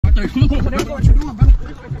What you doing, brother?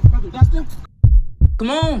 That's them.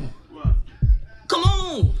 Come on. Come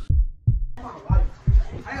on.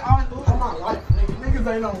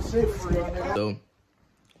 Niggas ain't on shit for real, nigga. So,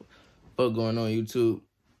 what going on YouTube?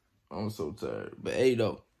 I'm so tired. But hey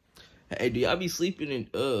though, hey, do y'all be sleeping in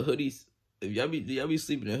hoodies? If y'all do y'all be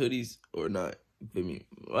sleeping in hoodies or not? You feel me?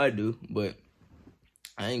 Well, I do, but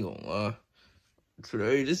I ain't gonna lie.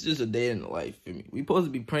 Today, this is just a day in the life. Feel me? We supposed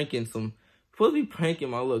to be pranking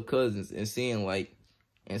my little cousins and seeing like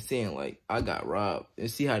I got robbed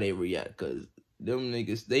and see how they react. Cause them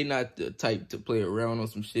niggas, they not the type to play around on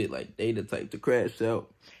some shit. Like they the type to crash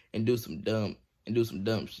out and do some dumb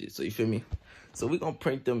shit. So you feel me? So we gonna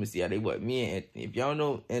prank them and see how they what. Me and Anthony. If y'all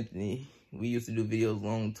know Anthony, we used to do videos a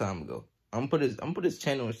long time ago. I'm gonna put his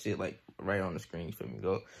channel and shit like right on the screen. You feel me?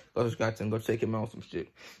 Go subscribe to him. Go check him out some shit.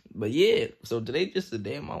 But yeah, so today just a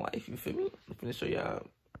day in my life. You feel me? I'm finna show y'all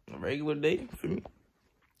a regular day. You feel me?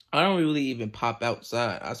 I don't really even pop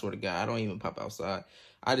outside. I swear to God, I don't even pop outside.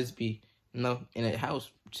 I just be in the house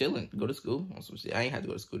chilling. Go to school on some shit. I ain't had to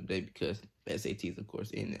go to school today because SATs, of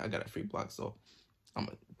course, and I got a free block. So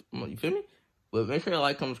you feel me? But make sure you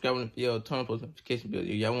like, comment, subscribe on the video, turn on post notification bell. If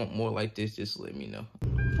y'all want more like this, just let me know.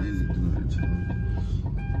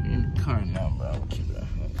 In the car now, bro. I'll keep it at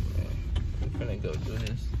home, man. We're finna go do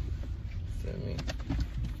this. Feel me?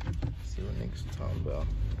 See what niggas talking about.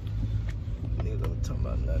 Niggas don't talking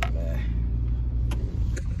about nothing, man.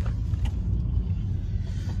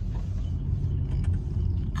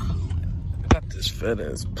 I got this fat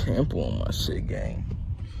ass pimple on my shit, gang.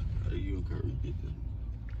 How do you and Curry get this?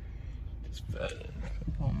 This fat ass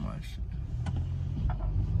pimple on my shit.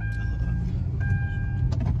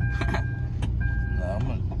 Nah, I'm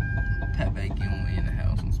gonna tap back in when we in the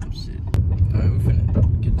house on some shit. Alright, we finna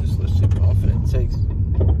get this little shit going. I'm finna text.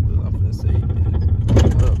 I'm finna say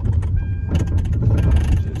what's up.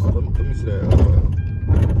 Just, let me see that.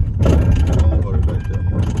 Hold it back there.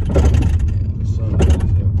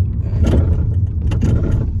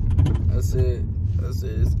 I said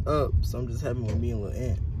it's up. Something just happened with me and Lil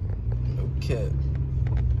Ant. No cap.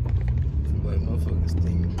 Like motherfuckers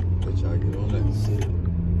think Let y'all get on that. shit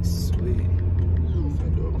sweet. I'm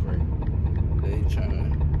finna do a prank. They trying to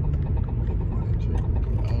get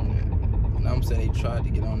on it. And I'm saying they tried to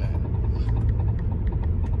get on that.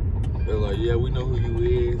 They're like, yeah, we know who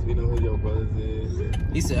you is. We know who your brothers is.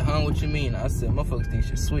 He said, huh, what you mean? I said, motherfuckers think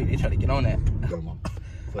shit sweet. They try to get on that.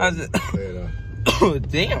 I said,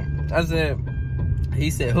 damn. I said, he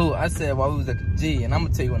said, who? I said, while we was at the G, and I'm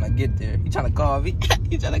gonna tell you when I get there. He trying to call me.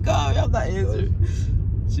 He trying to call me. I'm not answering.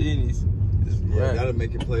 Genius. Yeah, gotta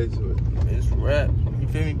make it play to it. It's rap. You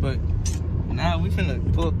feel me? But now we finna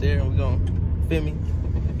pull up there and we gonna, feel me?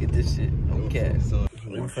 Get this shit on cash.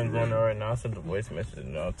 We finna go in there right now. I sent the voice message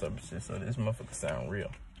and all type of shit, so this motherfucker sound real.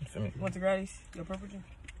 You feel me? What's the Grady's? Your purple?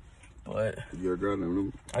 But Your girl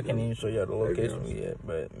named I can't even show y'all the location we at,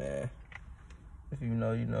 but man, if you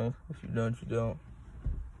know, you know. If you don't, you don't.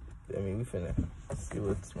 I mean, we finna see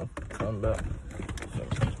what this motherfucker talking about.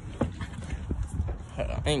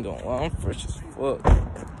 I ain't gonna lie, I'm fresh as fuck.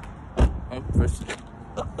 I'm fresh as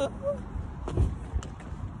fuck.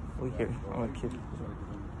 We here. I'm gonna kill you.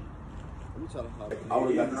 I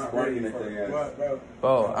would have got the spark in that thing, ass.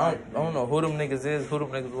 Bro, I don't know who them niggas is, who them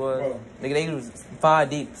niggas was. Nigga, they was 5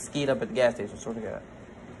 deep, skied up at the gas station, swear to God.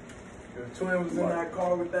 If Twin was in that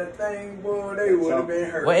car with that thing, boy, they would have been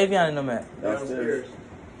hurt. Where Avion and them at? Downstairs.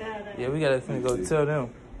 Yeah, we gotta finna go tell them.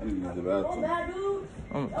 I need to use the bathroom.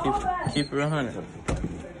 Keep it 100.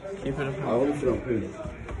 Keep it 100. I want to sit on pins.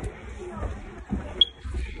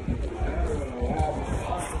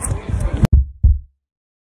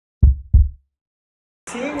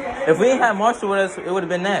 If we ain't had Marshall with us, it would have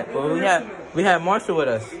been that. But we had Marshall with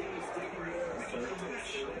us.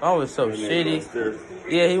 That was so shitty.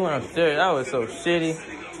 Yeah, he went upstairs. That was so shitty.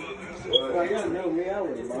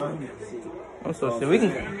 I'm so shitty. We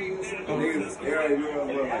can.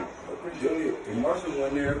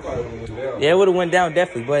 Yeah, it would have went down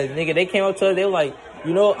definitely. But nigga, they came up to us. They were like,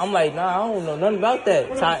 you know, I'm like, nah, I don't know nothing about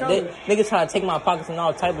that. Niggas trying to take my pockets and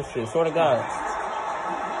all type of shit. Swear to God.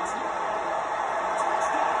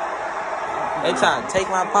 They trying to take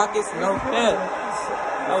my pockets? No cap.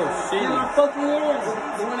 Oh shit.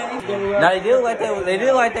 Now they did like that. They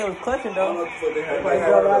did like that was clutching though.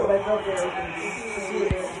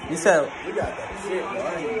 You said.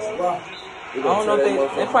 I don't know if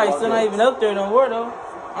they probably still not even up there no more though.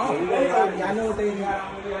 I know what they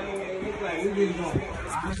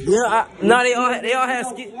yeah. No, they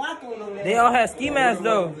all had ski masks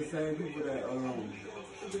though.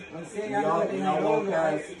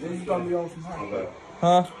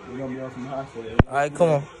 Huh? We're gonna be on some hot shit. Alright, come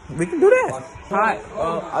on. We can do that. Hi.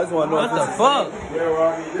 I just want to know What the fuck? Yeah,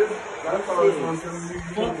 Robbie, that's all this one.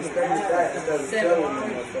 You stay back instead of selling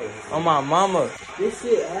them or something. On my mama. This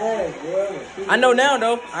shit ass, bro. I know now,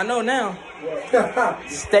 though. I know now.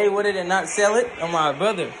 Stay with it and not sell it. On my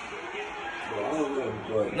brother.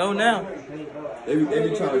 No, now. They be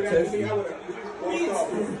trying to test me.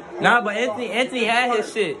 Nah, but Anthony had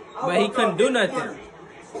his shit, but he couldn't do nothing.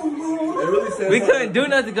 Really We couldn't do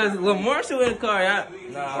nothing because Lil Marshall in the car.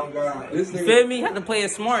 You feel me? You have to play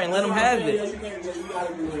it smart and let him have it.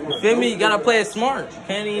 You feel me? You gotta play it smart.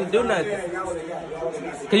 Can't even do nothing.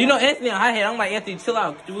 Cause you know Anthony on high head. I'm like, Anthony, chill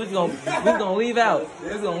out. We was gonna leave out. We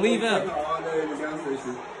was gonna leave out.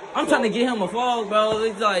 I'm trying to get him a fall, bro.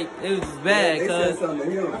 It's like it was just bad, cuz.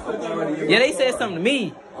 Yeah, they said something to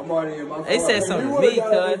me. They said something to me,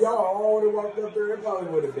 cuz. Y'all already walked up there, it probably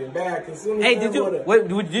would have been bad. Hey, did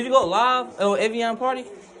you go live at Evian party?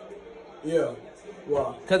 Yeah.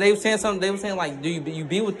 Why? Cause they were saying something. They were saying like, do you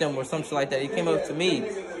be with them or something like that? They came up to me.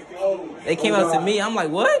 They came up to me. I'm like,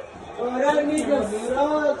 what? I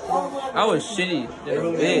was shitty. They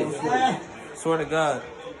were big. Swear to God.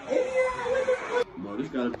 Bro, this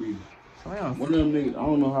gotta be one of them niggas. I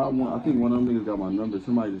don't know how. I think one of them niggas got my number.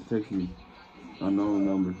 Somebody just texted me unknown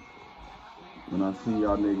number. When I see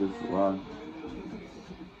y'all niggas, why?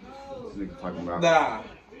 This nigga talking about. Nah,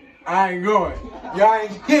 I ain't going. Y'all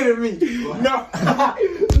ain't kidding me. No,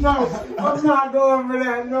 no, I'm not going for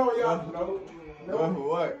that. No, y'all. No. Going for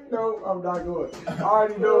what? No, I'm not going. I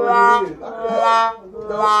already know what it is.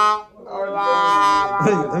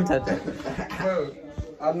 Let me touch that. Bro,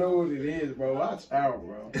 I know what it is, bro. Watch out,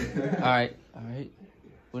 bro. All right.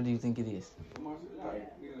 What do you think it is?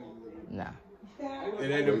 Nah. It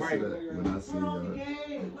ain't the break. When I see y'all.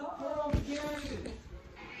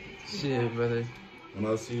 Shit, brother. When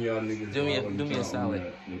I see y'all niggas. Do me a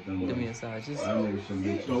solid. Do me a solid. Just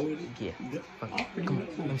yeah. Come on.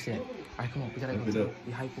 Let me see it. All right, come on. We gotta go.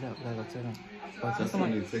 You hype it up. We gotta go tell them. Tell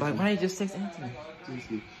somebody. Why don't you just text Anthony? You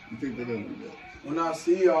think they're gonna do that? When I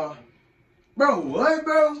see y'all, bro, what,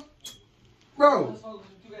 bro? Bro,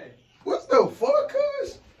 what's the fuck,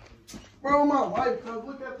 cuz? Bro, my life, cuz.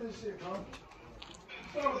 Look at this shit, bro.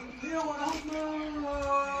 Bro, you don't want to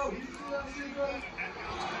know. You see that shit, bro?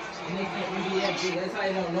 And they can't really be that big. That's how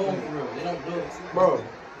they don't know him for real. They don't do it. Bro.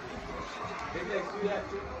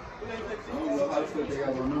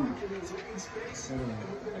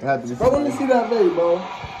 Bro, let me see that baby, bro.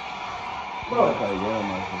 Bro.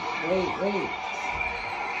 Wait.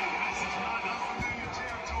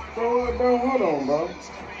 Bro, hold on, bro.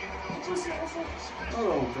 Hold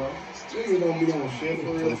on, bro. Niggas don't be on shit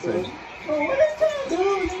for real, bro. Bro, what is that,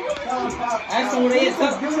 dude? Ask them what it is. Tell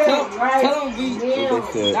them we.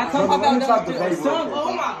 I told them about the son.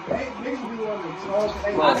 Oh my.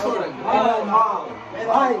 I swear to God.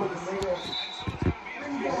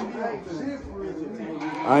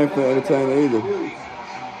 I ain't finna entertain it either.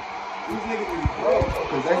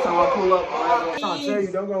 Cause next time I pull up, I'm trying to tell you,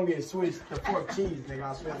 they're gonna get switched to pork cheese, nigga. I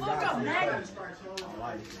swear to God.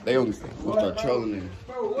 They gonna start trolling niggas.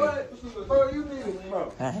 Bro, what? Bro, you need it, bro.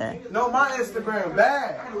 No, my Instagram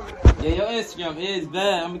bad. Yeah, your Instagram is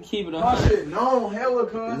bad. I'm gonna keep it My on. shit known, hella,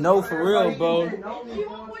 cuz. No, for real, bro. Tell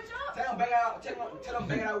them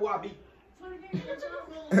bang it out where I be.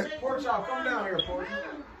 Pork chop, come down here, pork.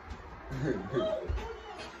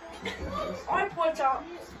 I'm pork chop.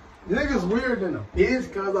 Niggas weird than a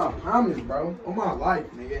bitch, cuz I promise, bro. On my life,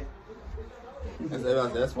 nigga.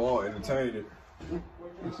 That's for all entertainment.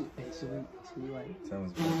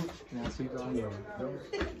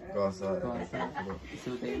 Go outside.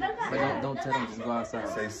 Don't tell them. Just go outside.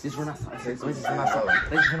 Just run outside. Let's Let's run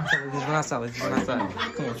outside.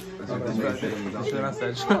 Come on. Let's run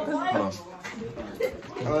outside.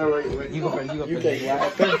 Wait. You go first. You can't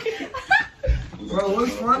laugh. Bro,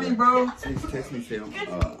 what's funny, bro? Text me, say I'm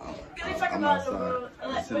outside.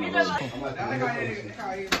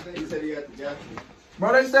 He said he had the gas. Bro,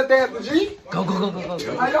 they said they at the G? Go.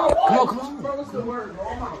 Hey, yo, come on. Bro, what's the word, bro?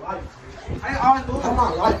 On my life. On my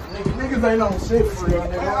life, nigga. Niggas ain't on shit for real,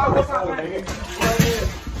 nigga. What's up, nigga?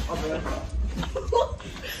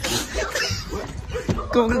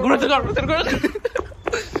 Go run to the car.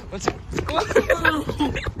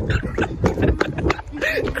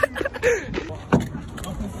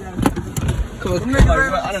 Come on.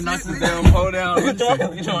 I done knocked this damn pole down. Look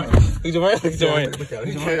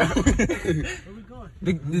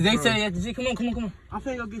They say at the G. Come on. I'm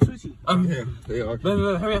finna go get sushi.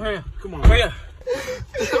 Hurry up. Come on. Hurry up.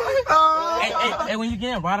 Hey, when you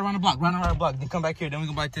get in, ride around the block. Then come back here. Then we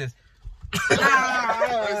can bite this.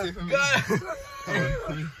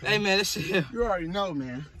 Hey man, this shit here. You already know,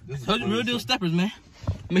 man. Those real deal steppers, man.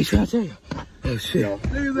 Make sure I tell you. Oh shit. Yo,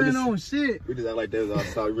 Niggas ain't on shit. we just act like they was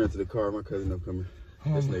outside. We ran to the car. My cousin up coming.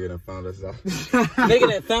 This nigga done found us out. Nigga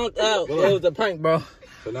that found out it was a prank, bro.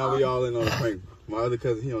 So now we all in on the prank. My other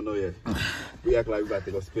cousin, he don't know yet. We act like we about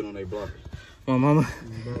to go spin on their block. My mama.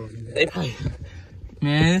 They probably.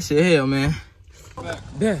 Man, this shit hell, man.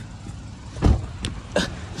 Yeah.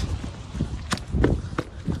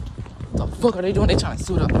 What the fuck are they doing? They trying to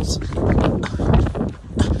suit us.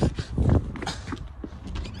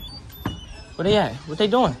 Where they at? What they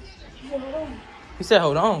doing? He said,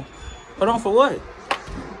 hold on. Hold on for what?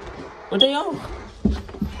 What they on?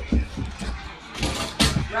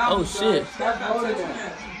 Oh shit.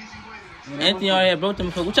 Anthony already had broke them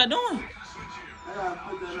before. What y'all doing?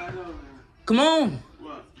 Come on.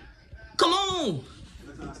 Come on.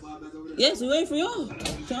 Yes, we waiting for y'all.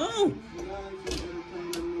 Come on.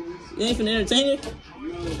 You ain't finna entertain it?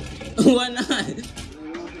 Why not?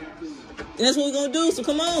 That's what we gonna do, so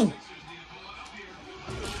come on.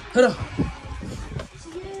 Hold on.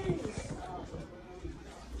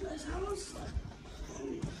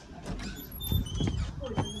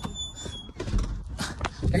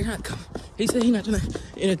 They not coming. He said he not gonna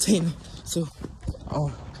entertain them, so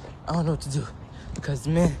I don't know what to do. Cause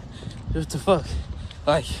man, what the fuck?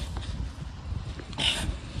 Like,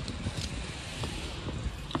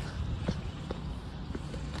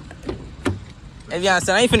 if y'all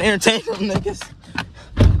said I ain't finna entertain them niggas.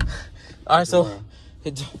 Alright, so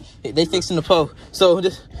they fixing the pole. So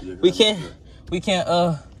this, we can't We tell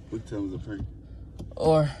them it's a prank.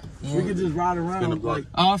 or yeah. We could just ride around like.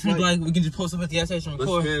 I was like we can just post up at the gas station and Let's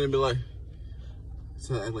record. stand and be like,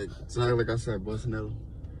 so act like I said, busting out.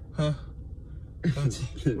 Huh?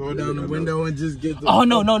 Roll down the window and just get the. Oh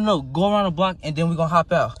no. Go around the block and then we gonna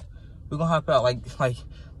hop out. We gonna hop out like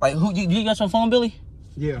who you got your phone, Billy?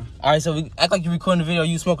 Yeah. Alright, so we act like you're recording the video,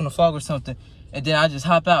 you smoking a fog or something, and then I just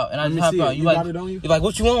hop out and I just hop out. You like, you're like,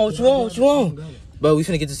 what you want? Bro, we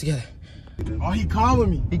finna get this together. Oh, he calling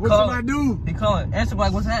me. What should I do? He calling. Answer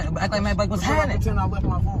like, what's happening? Act like, man, like, what's happening? Pretend I left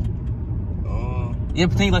my phone. Yeah,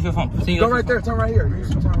 pretend you left your phone. Go right there. Turn right here. You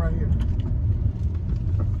should turn right here.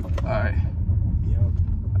 Alright.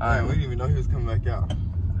 Alright, we didn't even know he was coming back out.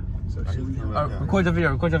 So should we record your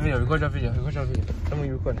video. Tell me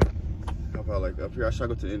you recording. How about like up here? I should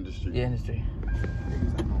go to the industry. Yeah, industry.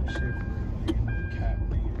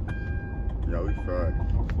 Yeah, we fried.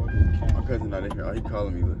 My cousin not in here. Oh, he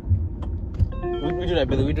calling me. Look. We do that,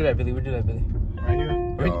 Billy. Right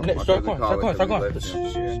here? Start going. Shit,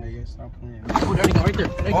 nigga. Stop playing. Right there.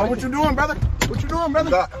 Oh, what you doing, brother?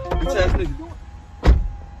 Bitch ass nigga.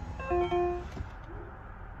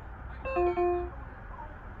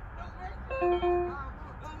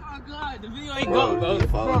 God, the video ain't go, bro.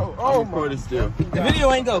 I'm recording still. The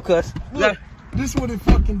video ain't go, cuz. Look, this is what it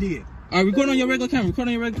fucking did. Alright, record on your regular camera.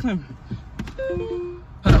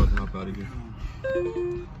 Hold on. Hop out again.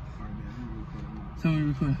 Tell me you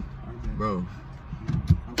recording. Bro.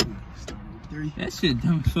 That shit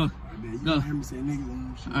dumb as fuck. Go.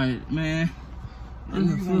 Alright, man. Come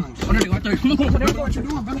on. What you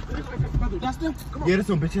doing, brother? That's them. Come on. Get us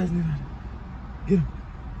some bitch ass nigga. Get him.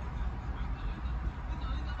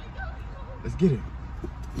 Let's get it.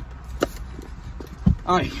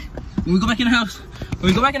 Alright. When we go back in the house,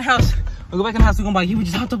 we gonna buy you. We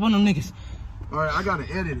just hopped up on them niggas. Alright, I gotta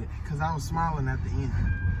edit it, because I was smiling at the end.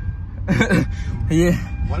 Yeah.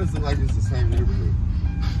 Why does it look like it's the same neighborhood?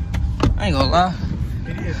 I ain't gonna lie.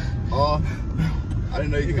 It is. Oh, I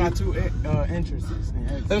didn't know you got two entrances.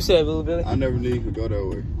 Let me see that, Billy. I never knew you could go that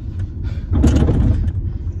way.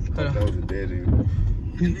 That was a dead end.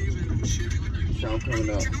 Sound coming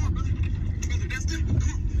out.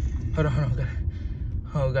 Hold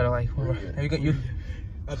on. We gotta like, have you got you?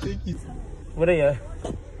 I think he's. Where they at?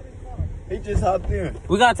 He just hopped in.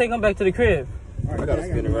 We gotta take him back to the crib. I gotta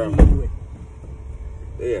spin around.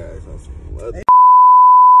 Yeah, that's awesome. What? He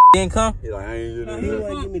didn't come? He like, I ain't doing He that.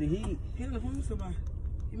 wanna give me the heat. He was home somebody.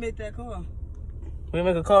 He made that call. We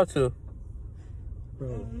make a call to. Bro,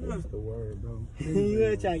 what's the word, bro? You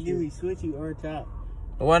ain't trying to give me switchy or top.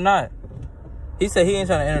 Why not? He said he ain't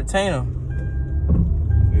trying to entertain him.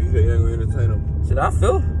 He said he ain't gonna entertain him. Shit, I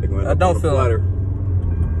feel him. I don't feel him.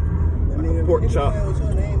 Like a pork chop. What's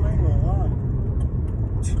your name? I ain't gonna lie.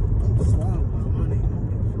 I'm swallowed by my name.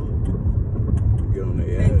 Get on the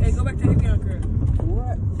ass. Hey, go back to Hickey on crib.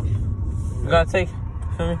 What? We gotta take,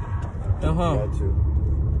 feel me? Them home. Got to.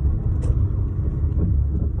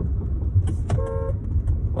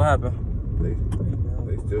 What happened?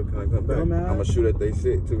 They still can't come back. I'm gonna shoot at they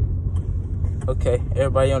shit too. Okay,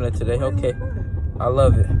 everybody on it today. Okay, I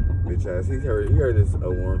love it. Bitch ass. He heard this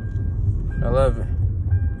one. I love it.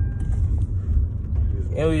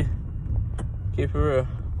 And we keep it real.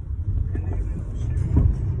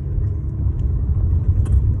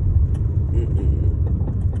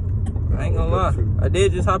 I ain't gonna lie. I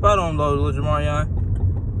did just hop out on low, Lil Jamarion.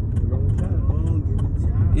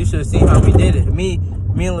 You should have seen how we did it. Me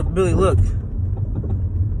and Billy, look.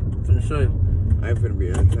 I'm finna show you. I ain't finna be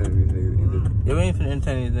entertaining these niggas either. Yeah, we ain't finna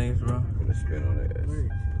entertain these niggas, bro. I'm finna spin on that ass.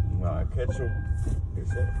 Nah, catch him.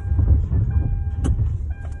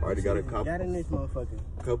 Already got a couple. Got in this motherfucker.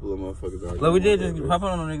 Couple of motherfuckers already. Look, we did just hop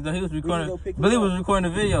out on them niggas. He was recording. Billy was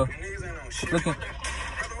recording the video.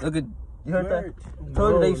 Look at. You heard that?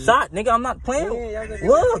 Told you they shot, nigga. I'm not playing.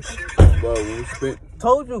 Look. Bro, when we spent.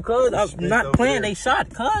 Told you, cuz. I'm not playing. They shot,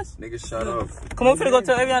 cuz. Niggas shot off. Come on, finna go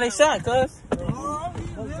tell everyone they shot, cuz.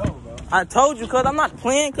 I told you, cuz. I'm not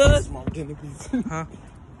playing, cuz. Huh?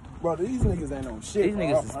 Bro, these niggas ain't on shit. These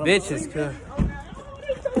niggas is bitches, cuz.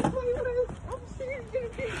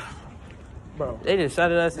 Bro, they just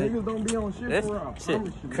shot at us. Niggas don't be on shit This for real.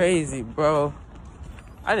 shit crazy, bro.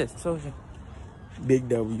 I just told you. Big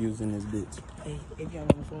W's in this bitch. Hey, if y'all on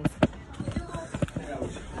the phone.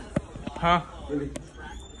 Huh? Really?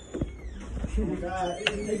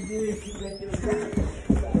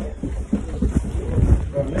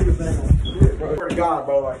 Bro, niggas ain't on shit, bro. For God,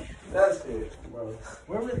 bro, like, that's it, bro.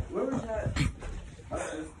 Where was that?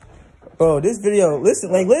 Bro, this video,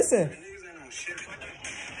 listen, like, listen.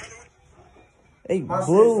 Hey,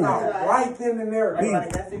 Blue. Right then and there.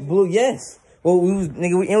 Blue, yes. Well,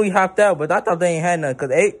 we hopped out, but I thought they ain't had nothing,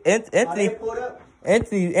 cause Anthony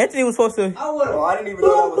was supposed to. I didn't even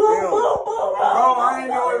know that was them. Bro, I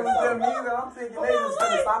didn't know it was them either. I'm thinking they just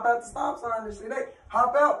gonna stop at the stop sign and shit. They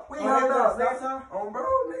hop out. We hopped out. Oh, bro,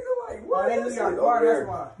 nigga, like, what?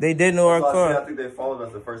 They did know our car. I think they followed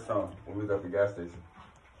us the first time when we was at the gas station.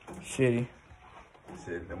 Shitty.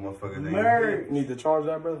 Shit, them motherfuckers Nerd. Need to charge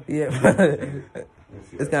that, brother? Yeah.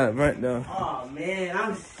 It's kind of burnt though. Oh man,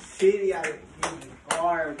 I'm shitty out of this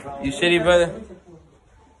car, bro. You shitty, brother?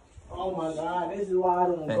 Oh my god, this is why I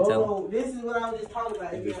don't go. This is what I was just talking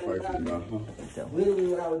about. Literally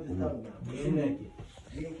what I was just talking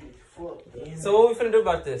about. So what we finna do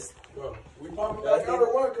about this? Bro, we popping back out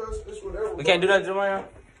or what? Cause it's whatever. We can't do that, Jamarion?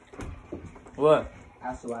 What?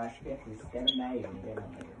 That's why I expect this 7 days and then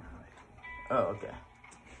I'm like, oh, okay.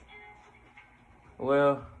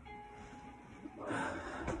 Well.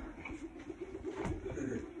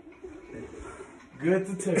 Good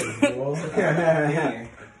to tell you, bro.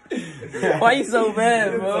 Why you so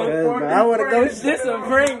bad, bro? I wanna go. This a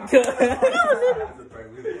prank. This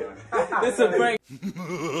a prank.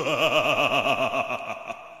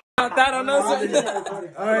 I don't know something.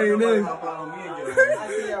 I ain't know.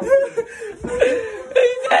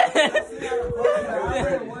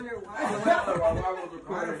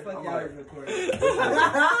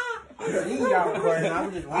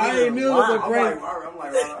 I ain't knew it was a prank.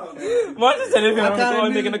 Martin said if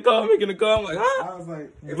I'm making a call. I'm like, huh? I was like,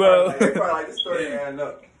 bro. They probably like, this story ain't adding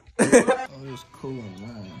up. Oh, it's cool,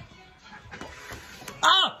 man.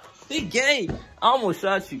 Oh, he gay. I almost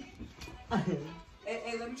shot you.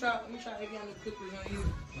 Hey, let me try Aviana Clippers on you.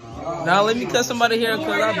 Now let me cut somebody here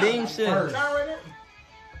because I beam shit.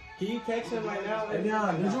 Can you text him right now? Hey,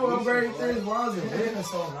 Dion, did you upgrade things? Why is it looking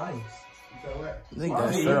so nice? Nigga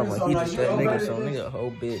got straight up like he just that nigga, so nigga a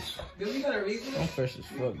whole bitch. Do you got a reason? I'm fresh as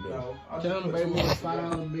fuck, though. Tell him bring me a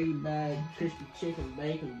 $5 big bag crispy chicken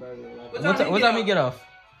bacon burger. What time you get off?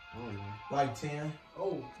 Like 10.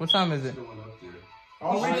 Oh. What time is it?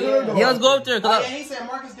 Oh, we could go. Yeah, let's go up there. Oh, yeah, he said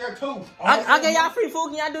Marcus there too. I get y'all free food.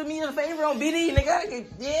 Can y'all do me a favor on BD, nigga?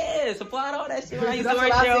 Yeah, supply all that shit. I used to work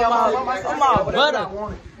there on my butter.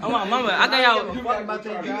 On my mama. I got y'all.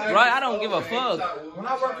 Right, I don't give a fuck. When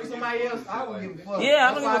I work for somebody else, I don't give a fuck. Yeah,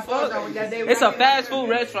 I don't give a fuck. It's a fast food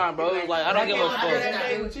restaurant, bro. Like, I don't give a fuck.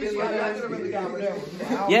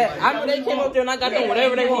 Yeah, I know they came up there and I got them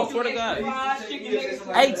whatever they want. Swear to God.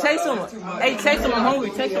 Hey, chase them. Hey, chase them. I'm hungry.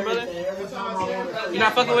 Chase them, brother. You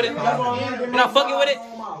not fucking with it? You not fucking with it?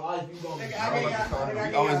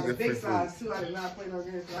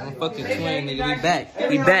 I'm fucking twin, nigga. We back.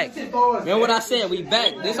 We back. Remember what I said? We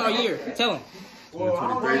back. This our year. Tell him.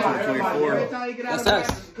 23, 24. That's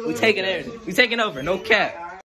us. We taking everything. We taking over. No cap.